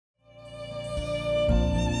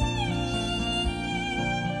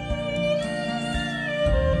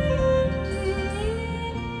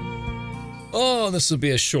Oh, this will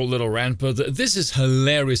be a short little rant, but this is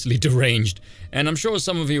hilariously deranged. And I'm sure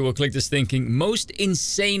some of you will click this thinking, most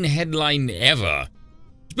insane headline ever.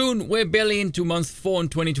 Spoon, we're barely into month 4 in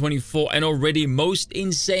 2024 and already most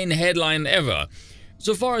insane headline ever.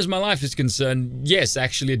 So far as my life is concerned, yes,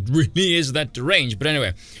 actually it really is that deranged. But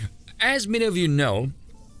anyway, as many of you know,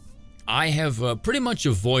 I have pretty much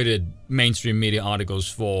avoided mainstream media articles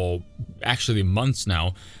for actually months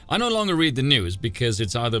now. I no longer read the news because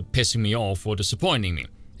it's either pissing me off or disappointing me.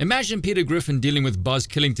 Imagine Peter Griffin dealing with Buzz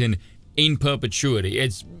Killington in perpetuity.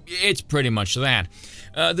 It's pretty much that.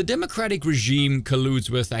 The democratic regime colludes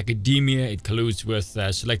with academia, it colludes with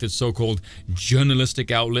selected so-called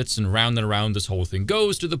journalistic outlets, and round this whole thing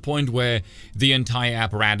goes to the point where the entire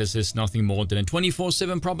apparatus is nothing more than a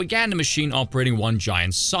 24/7 propaganda machine operating one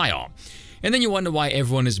giant psyop. And then you wonder why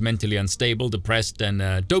everyone is mentally unstable, depressed,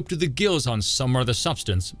 and doped to the gills on some other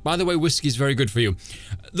substance. By the way, whiskey is very good for you.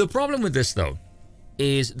 The problem with this, though,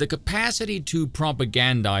 is the capacity to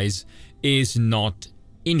propagandize is not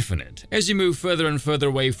infinite. As you move further and further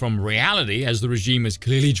away from reality, as the regime is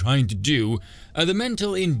clearly trying to do, the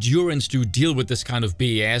mental endurance to deal with this kind of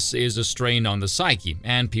BS is a strain on the psyche,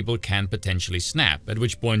 and people can potentially snap, at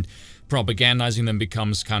which point propagandizing them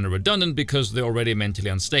becomes kind of redundant because they're already mentally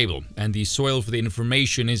unstable, and the soil for the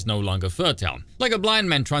information is no longer fertile. Like a blind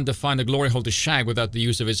man trying to find a glory hole to shag without the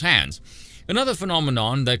use of his hands. Another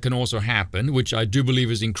phenomenon that can also happen, which I do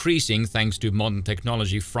believe is increasing thanks to modern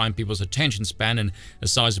technology frying people's attention span and a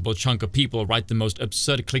sizable chunk of people write the most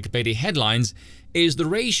absurd clickbaity headlines, is the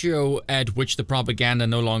ratio at which the propaganda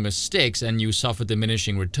no longer sticks and you suffer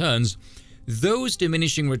diminishing returns. Those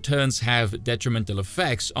diminishing returns have detrimental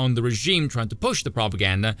effects on the regime trying to push the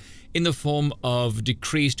propaganda in the form of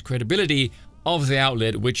decreased credibility of the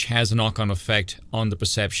outlet, which has a knock-on effect on the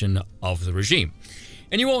perception of the regime.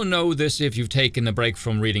 And you all know this if you've taken a break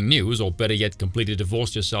from reading news, or better yet, completely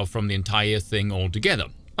divorced yourself from the entire thing altogether.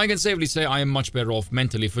 I can safely say I am much better off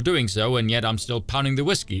mentally for doing so, and yet I'm still pounding the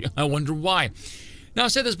whiskey. I wonder why. Now,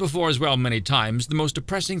 I've said this before as well many times, the most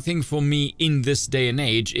depressing thing for me in this day and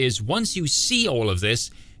age is once you see all of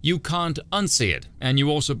this, you can't unsee it, and you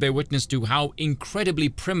also bear witness to how incredibly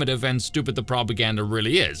primitive and stupid the propaganda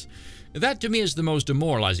really is. That to me is the most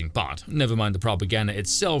demoralizing part. Never mind the propaganda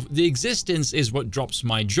itself, the existence is what drops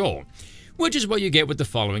my jaw. Which is what you get with the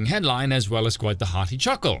following headline, as well as quite the hearty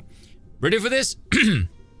chuckle. Ready for this?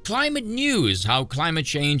 Climate news, how climate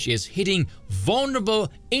change is hitting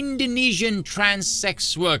vulnerable Indonesian trans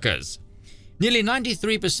sex workers. Nearly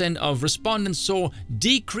 93% of respondents saw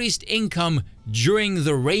decreased income during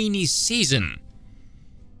the rainy season.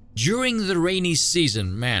 During the rainy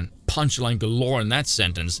season, man, punchline galore in that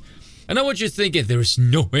sentence. I know what you're thinking, there is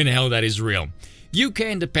no way in hell that is real. UK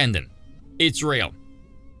Independent, it's real.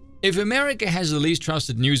 If America has the least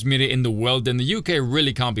trusted news media in the world, then the UK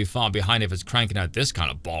really can't be far behind if it's cranking out this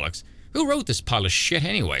kind of bollocks. Who wrote this pile of shit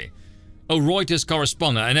anyway? Oh, Reuters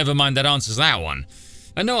correspondent, and never mind, that answers that one.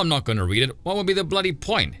 I know I'm not going to read it. What would be the bloody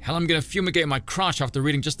point? Hell, I'm going to fumigate my crotch after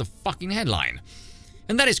reading just the fucking headline.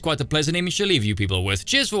 And that is quite the pleasant image to leave you people with.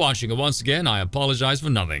 Cheers for watching, and once again, I apologize for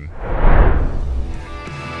nothing.